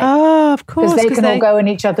 didn't they? Oh, of course. Because they can all go in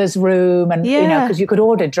each other's room and, because you could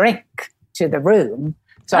order drink to the room.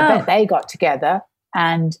 So I bet they got together.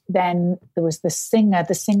 And then there was the singer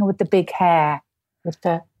with the big hair, with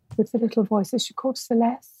the little voice. Is she called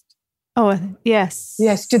Celeste? Oh, yes.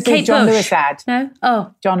 Yes, did the Kate John Bush. Lewis ad. No?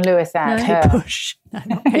 Oh. John Lewis ad. No. Kate Bush.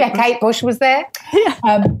 No, Kate Bush was there.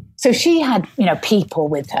 Yeah. So she had, people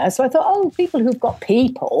with her. So I thought, people who've got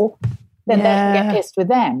people, then they can get pissed with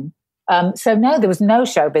them. So no, there was no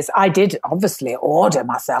showbiz. I did obviously order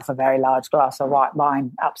myself a very large glass of white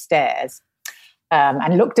wine upstairs.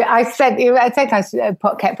 And looked at, I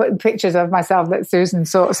kept putting pictures of myself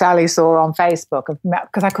that Sally saw on Facebook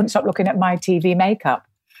because I couldn't stop looking at my TV makeup.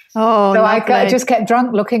 Oh, so lovely. I just kept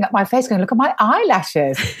drunk looking at my face going, look at my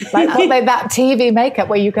eyelashes. Like that TV makeup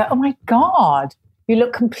where you go, oh my God, you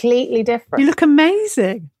look completely different. You look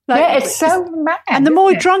amazing. It's so mad. And the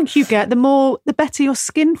more drunk you get, the better your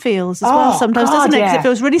skin feels as well sometimes, doesn't it? Because it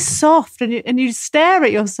feels really soft and you stare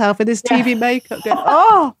at yourself in this TV makeup going,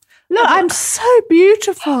 oh, look, I'm so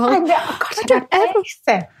beautiful. I don't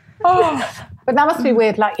ever. But that must be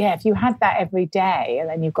weird. Like, if you had that every day and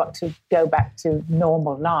then you've got to go back to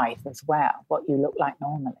normal life as well, what you look like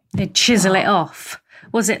normally. They'd chisel it off.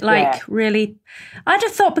 Was it really? I'd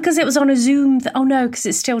have thought because it was on a Zoom. No, because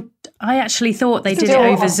it's still. I actually thought they did it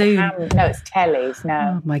over Zoom. No, it's tellies.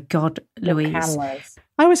 No. Oh my God, Louise. Cameras.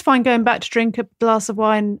 I always find going back to drink a glass of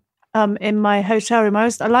wine in my hotel room. I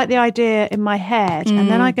like the idea in my head, and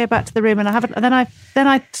then I go back to the room and I have it. And then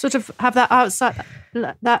I sort of have that outside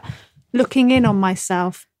that looking in on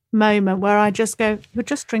myself moment where I just go, you're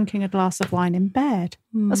just drinking a glass of wine in bed.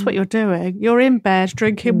 That's what you're doing. You're in bed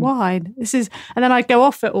drinking wine. And then I go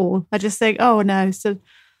off it all. I just think, oh no, so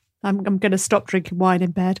I'm going to stop drinking wine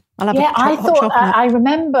in bed. I'll have hot chocolate. I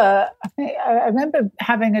remember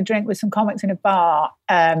having a drink with some comics in a bar,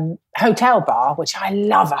 hotel bar, which I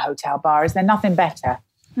love a hotel bar. Is there nothing better?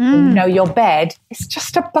 Your bed is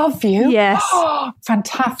just above you. Yes. Oh,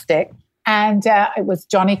 fantastic. And it was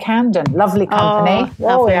Johnny Camden, lovely company.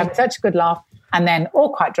 Oh, we had such a good laugh. And then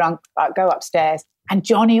all quite drunk, go upstairs. And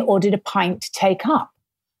Johnny ordered a pint to take up.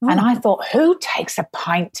 And I thought, who takes a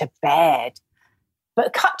pint to bed?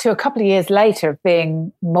 But cut to a couple of years later of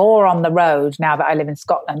being more on the road now that I live in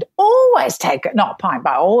Scotland, always take, not a pint,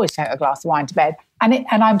 but I always take a glass of wine to bed. And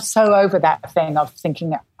I'm so over that thing of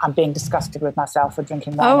thinking that I'm being disgusted with myself for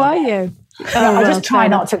drinking wine. Oh, are you? I just try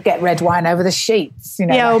not to get red wine over the sheets.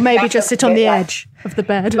 Yeah, or maybe just sit on the edge of the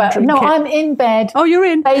bed and drink it. I'm in bed. Oh, you're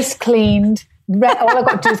in? Face cleaned. All I've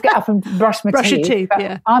got to do is get up and brush my teeth. Brush your teeth,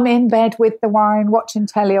 yeah. I'm in bed with the wine, watching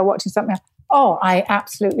telly or watching something else. Oh, I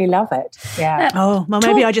absolutely love it. Yeah. Well,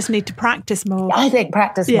 maybe I just need to practice more. I think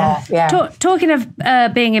practice more. Yeah. Talking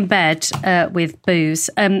of being in bed with booze,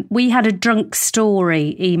 we had a drunk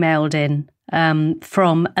story emailed in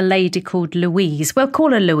from a lady called Louise. We'll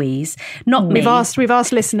call her Louise, not me. We've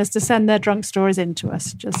asked listeners to send their drunk stories in to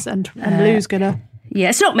us, and Lou's gonna. Yeah,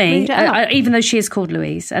 it's not me, even though she is called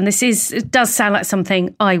Louise, and it does sound like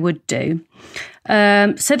something I would do.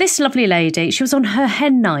 So this lovely lady, she was on her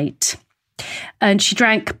hen night. And she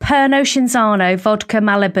drank Pernod Cinzano, vodka,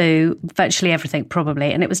 Malibu, virtually everything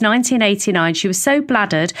probably. And it was 1989. She was so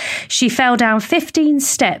bladdered, she fell down 15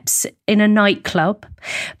 steps in a nightclub,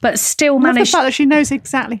 but still managed... the fact that she knows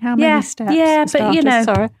exactly how many steps. Yeah, but you know,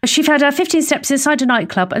 sorry. She fell down 15 steps inside a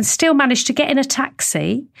nightclub and still managed to get in a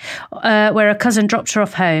taxi where her cousin dropped her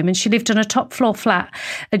off home. And she lived on a top floor flat.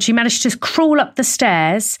 And she managed to crawl up the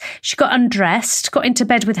stairs. She got undressed, got into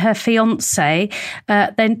bed with her fiancé.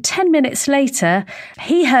 Then 10 minutes later,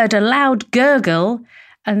 he heard a loud gurgle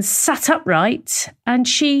and sat upright, and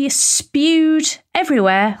she spewed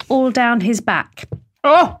everywhere, all down his back.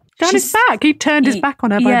 Oh, down his back? He turned his back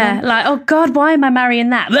on her. Yeah, like, oh God, why am I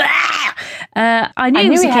marrying that? I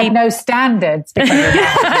knew he had no standards. That's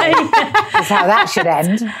how that should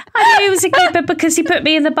end. I knew he was a keeper because he put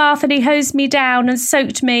me in the bath and he hosed me down and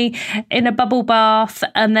soaked me in a bubble bath,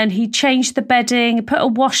 and then he changed the bedding, put a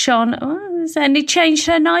wash on, and he changed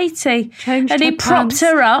her nightie, and he propped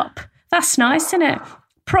her up. That's nice, isn't it?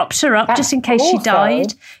 Propped her up just in case she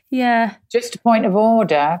died. Yeah. Just a point of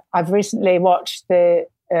order. I've recently watched the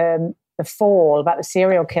Fall about the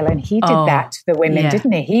serial killer, and he did that to the women,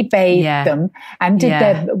 didn't he? He bathed them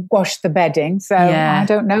and wash the bedding. So I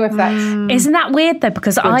don't know if that's... Isn't that weird though?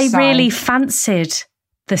 Because I really fancied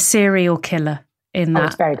the serial killer in that.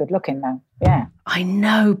 It's very good looking though. Yeah. I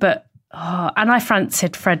know, but... and I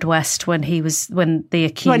fancied Fred West when the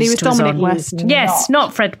accused when he was Dominic on. West. Yes,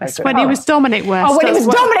 not Fred West. When he was Dominic West. Oh, when he was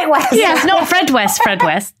Dominic West. Yes, not Fred West. Fred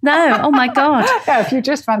West. No. Oh my God. No, if you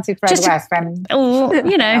just fancied Fred West, then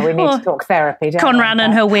we need to talk therapy. Conran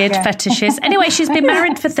and her weird fetishes. Anyway, she's been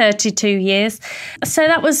married for 32 years. So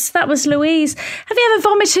that was Louise. Have you ever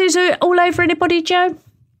vomited all over anybody, Jo?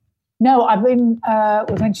 No, I've been.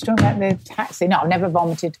 When she's talking about the taxi, no, I've never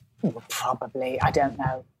vomited. Probably, I don't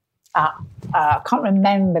know. I can't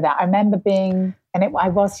remember that. I remember being, and I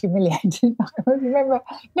was humiliated. I remember,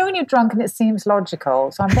 when you're drunk and it seems logical.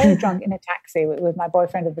 So I'm very drunk in a taxi with my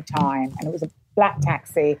boyfriend at the time, and it was a black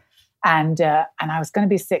taxi, and I was going to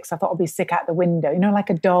be sick, so I thought I'd be sick out the window, like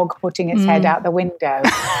a dog putting its head out the window.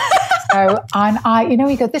 So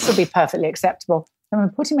you go, this will be perfectly acceptable. So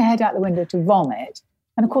I'm putting my head out the window to vomit,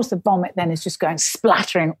 and of course the vomit then is just going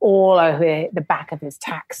splattering all over the back of his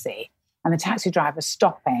taxi. And the taxi driver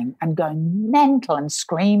stopping and going mental and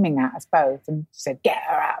screaming at us both and said, get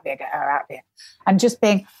her out of here, get her out of here. And just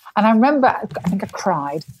being, and I remember, I think I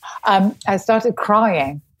cried. I started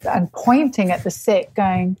crying and pointing at the sick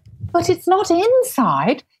going, but it's not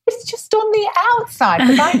inside, it's just on the outside.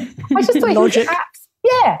 Because I just thought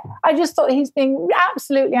I just thought he's being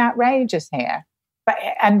absolutely outrageous here.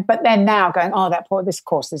 But then now going, this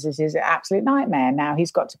course is his absolute nightmare. Now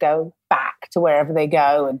he's got to go back to wherever they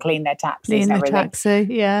go and clean their taxis and everything. Taxi,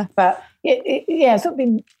 yeah. But it's not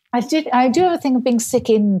been. I do have a thing of being sick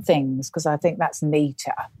in things because I think that's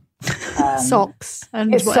neater. Socks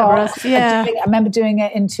and whatever socks. Else. Yeah. I remember doing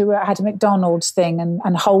it I had a McDonald's thing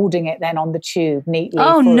and holding it then on the tube neatly.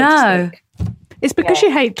 Oh no. It's because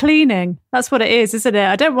you hate cleaning. That's what it is, isn't it?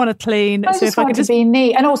 I don't want to clean. I just want to be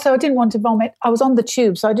neat. And also I didn't want to vomit. I was on the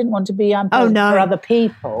tube, so I didn't want to be unpleasant for other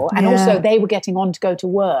people. And also they were getting on to go to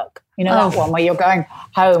work. That one where you're going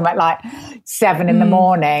home at like 7 in the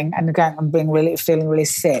morning and going, feeling really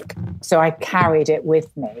sick. So I carried it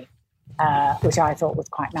with me, which I thought was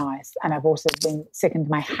quite nice. And I've also been sick into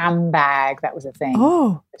my handbag. That was a thing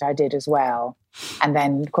that I did as well. And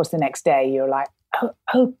then, of course, the next day you're like,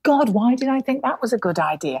 oh God, why did I think that was a good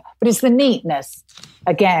idea? But it's the neatness.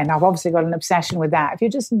 Again, I've obviously got an obsession with that. If you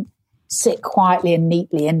just sit quietly and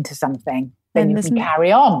neatly into something, then you can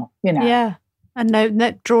carry on, Yeah.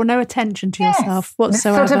 And draw no attention to yourself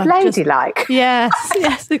whatsoever. Sort of ladylike. Yes,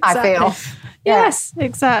 exactly. I feel. Yes,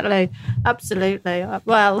 exactly. Absolutely.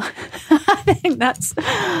 Well, I think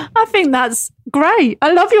that's great.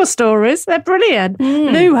 I love your stories. They're brilliant.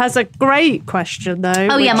 Lou has a great question, though.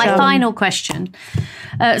 Oh, yeah, my final question.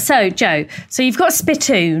 So, Jo, you've got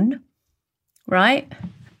spittoon, right?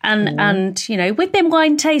 And we've been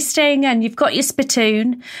wine tasting and you've got your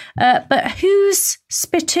spittoon. But whose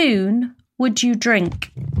spittoon would you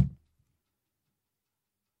drink?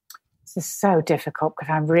 This is so difficult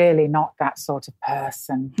because I'm really not that sort of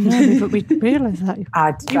person. No, but we realise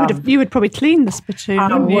that. You would probably clean the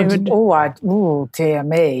spittoon, wouldn't you? Oh, dear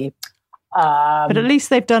me. But at least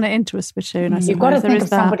they've done it into a spittoon, I suppose. You've got to think of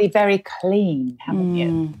somebody very clean, haven't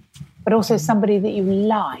you? But also somebody that you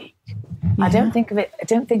like. Yeah. I don't think of it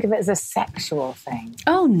as a sexual thing.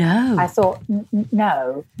 Oh, no. I thought,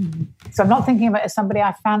 no. So I'm not thinking of it as somebody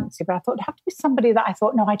I fancy, but I thought it'd have to be somebody that I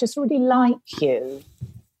thought, no, I just really like you.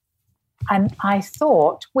 And I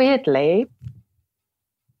thought, weirdly,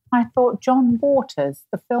 John Waters,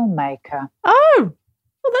 the filmmaker. Oh,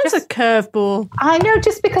 well, that's a curveball. I know,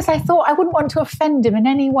 just because I thought I wouldn't want to offend him in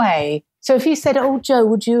any way. So if he said, oh, Jo,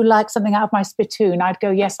 would you like something out of my spittoon? I'd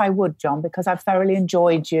go, yes, I would, John, because I've thoroughly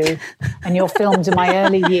enjoyed you and your films in my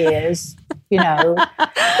early years, sort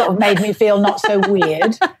of made me feel not so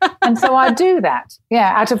weird. And so I'd do that,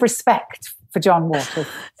 out of respect for John Waters.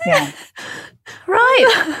 Yeah.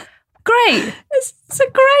 Right. Great. It's a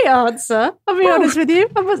great answer, I'll be honest with you.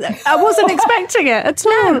 I wasn't expecting it at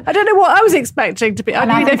all. No. I don't know what I was expecting to be.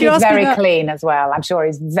 I think he's very clean as well. I'm sure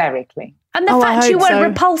he's very clean. And the fact you weren't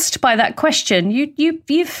repulsed by that question,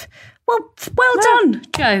 you've well done,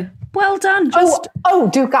 Jo. Well done.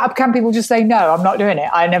 Can people just say, no, I'm not doing it?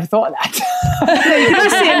 I never thought of that. You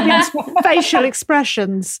can see people's facial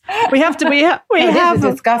expressions. We have to. We have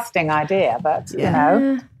a disgusting idea, but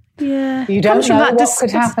Yeah. You don't know what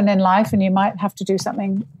could happen in life and you might have to do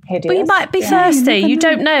something hideous. But you might be thirsty. You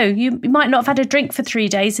don't know. You might not have had a drink for 3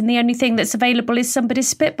 days and the only thing that's available is somebody's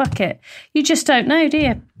spit bucket. You just don't know, do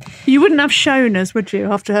you? You wouldn't have shown us, would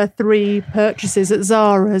you, after her 3 purchases at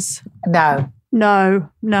Zara's? No,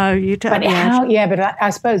 you don't. But I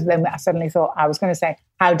suppose then I suddenly thought, I was going to say,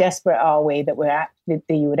 how desperate are we that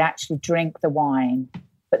you would actually drink the wine?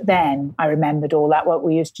 But then I remembered all that. What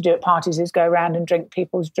we used to do at parties is go around and drink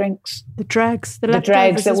people's drinks. The dregs. The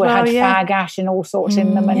dregs that had fag ash and all sorts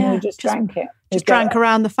in them, and we just drank it. Just drank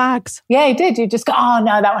around the fags. Yeah, you did. You just go, oh,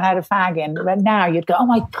 no, that one had a fag in. But now you'd go, oh,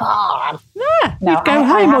 my God. Yeah, you'd go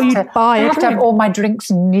home or you'd buy a drink. I have to have all my drinks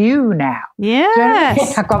new now.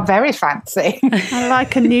 Yes. I got very fancy. I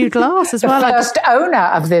like a new glass as well. The first owner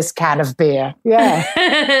of this can of beer.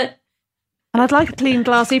 Yeah. And I'd like a clean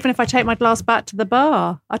glass, even if I take my glass back to the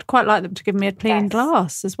bar. I'd quite like them to give me a clean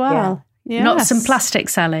glass as well. Yeah. Yes. Not some plastic,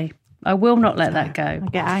 Sally. I will not let that go. I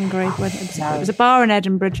get angry. It was a bar in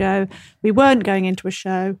Edinburgh, Jo. We weren't going into a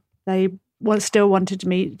show. They still wanted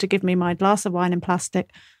me to give me my glass of wine in plastic.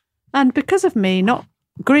 And because of me not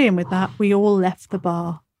agreeing with that, we all left the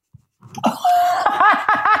bar.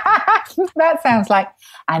 That sounds like,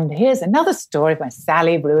 and here's another story where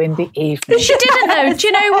Sally ruined the evening. She didn't know. Do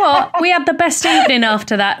you know what? We had the best evening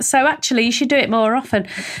after that. So actually, you should do it more often.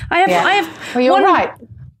 I have. Well, you're right.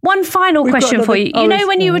 One final question for you. You know,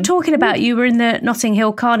 when you were talking about you were in the Notting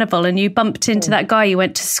Hill Carnival and you bumped into that guy you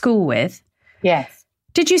went to school with. Yes.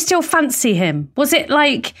 Did you still fancy him? Was it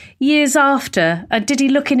like years after? Did he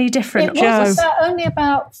look any different? It was only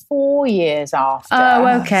about 4 years after.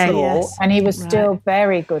 Oh, okay. Yes. And he was still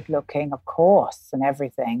very good looking, of course, and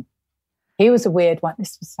everything. He was a weird one.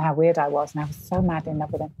 This was how weird I was, and I was so mad in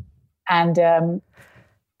love with him. And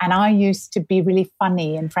I used to be really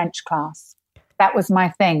funny in French class. That was my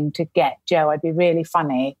thing, to get Jo. I'd be really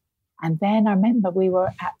funny. And then I remember we were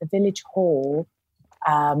at the village hall,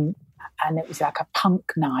 and it was like a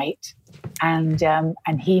punk night, and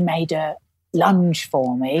he made a lunge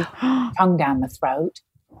for me, tongue down the throat,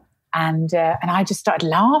 and I just started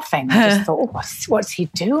laughing. I just thought, oh, what's he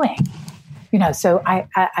doing? So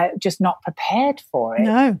I just not prepared for it.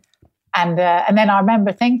 No. And then I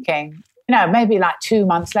remember thinking, maybe like 2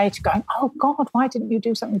 months later, going, oh God, why didn't you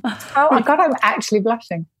do something? Oh my God, I'm actually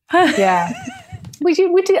blushing. Yeah, we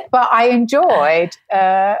did, but I enjoyed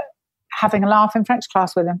having a laugh in French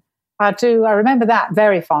class with him. I do. I remember that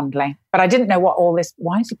very fondly. But I didn't know what all this...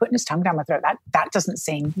 Why is he putting his tongue down my throat? That doesn't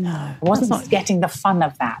seem... No. I wasn't getting the fun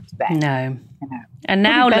of that then. No. And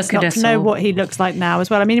now look at us to know what he looks like now as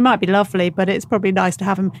well. I mean, he might be lovely, but it's probably nice to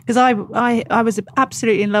have him. Because I was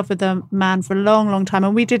absolutely in love with the man for a long, long time.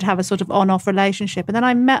 And we did have a sort of on-off relationship. And then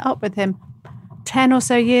I met up with him 10 or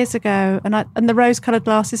so years ago, and the rose-coloured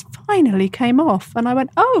glasses finally came off, and I went,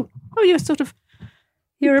 oh, you're sort of.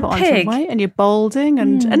 You're a pig. And you're balding,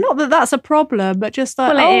 and not that that's a problem, but just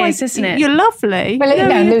like, well, it is, isn't it? You're lovely.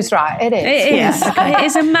 Well, Lou's right. It is. It is. Yeah. Okay. It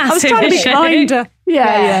is a massive I was trying to be kinder.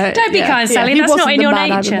 Yeah. Don't be kind, Sally. That's not in your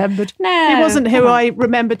nature. No. He wasn't who I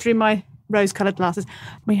remembered through my rose-coloured glasses.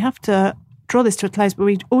 We have to draw this to a close, but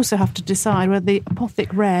we also have to decide whether the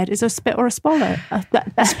Apothic Red is a spit or a swallow.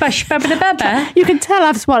 You can tell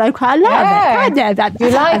I've swallowed quite a lot of it. I know that.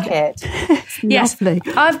 You like it? Yes. Lovely.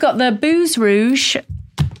 I've got the Booze Rouge.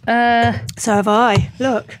 So have I.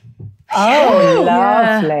 Look. Oh,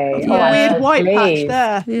 lovely. Weird white patch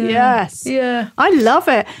there. Yeah. Yes. Yeah. I love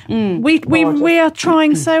it. We are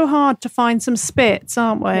trying so hard to find some spits,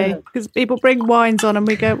 aren't we? Because people bring wines on and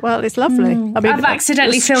we go, well, it's lovely. I mean, I've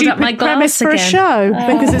accidentally filled up my glass for again. a show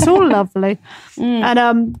because it's all lovely.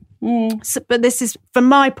 And but this is, from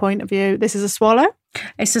my point of view, this is a swallow.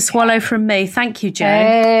 It's a swallow from me. Thank you, Jo.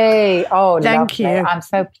 Hey, thank you. I'm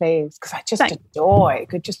so pleased because I just adore it.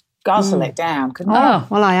 Could just guzzle it down, couldn't I? Oh,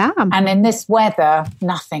 well, I am. And in this weather,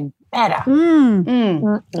 nothing better.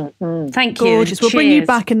 Thank you. Gorgeous. We'll bring you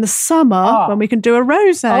back in the summer when we can do a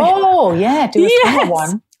rosé. Oh, yeah, do a summer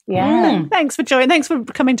one. Yeah. Thanks for joining. Thanks for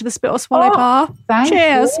coming to the Spit or Swallow Bar.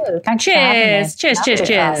 Cheers. Thanks Cheers.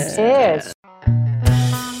 Cheers.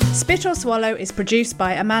 Spit or Swallow is produced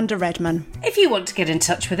by Amanda Redman. If you want to get in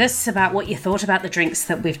touch with us about what you thought about the drinks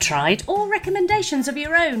that we've tried, or recommendations of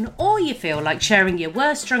your own, or you feel like sharing your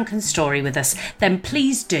worst drunken story with us, then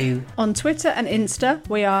please do. On Twitter and Insta,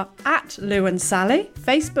 we are at Lou and Sally.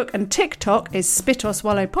 Facebook and TikTok is Spit or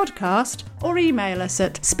Swallow Podcast, or email us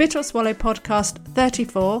at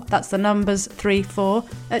spitorSwallowPodcast34, that's the numbers 34,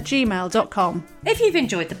 @gmail.com. If you've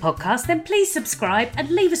enjoyed the podcast, then please subscribe and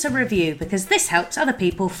leave us a review because this helps other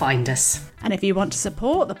people find us. And if you want to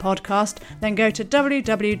support the podcast, then go to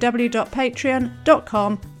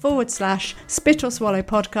www.patreon.com/Spit or Swallow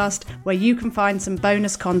Podcast, where you can find some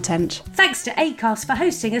bonus content. Thanks to Acast for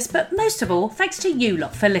hosting us, but most of all, thanks to you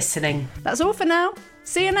lot for listening. That's all for now.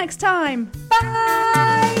 See you next time. Bye!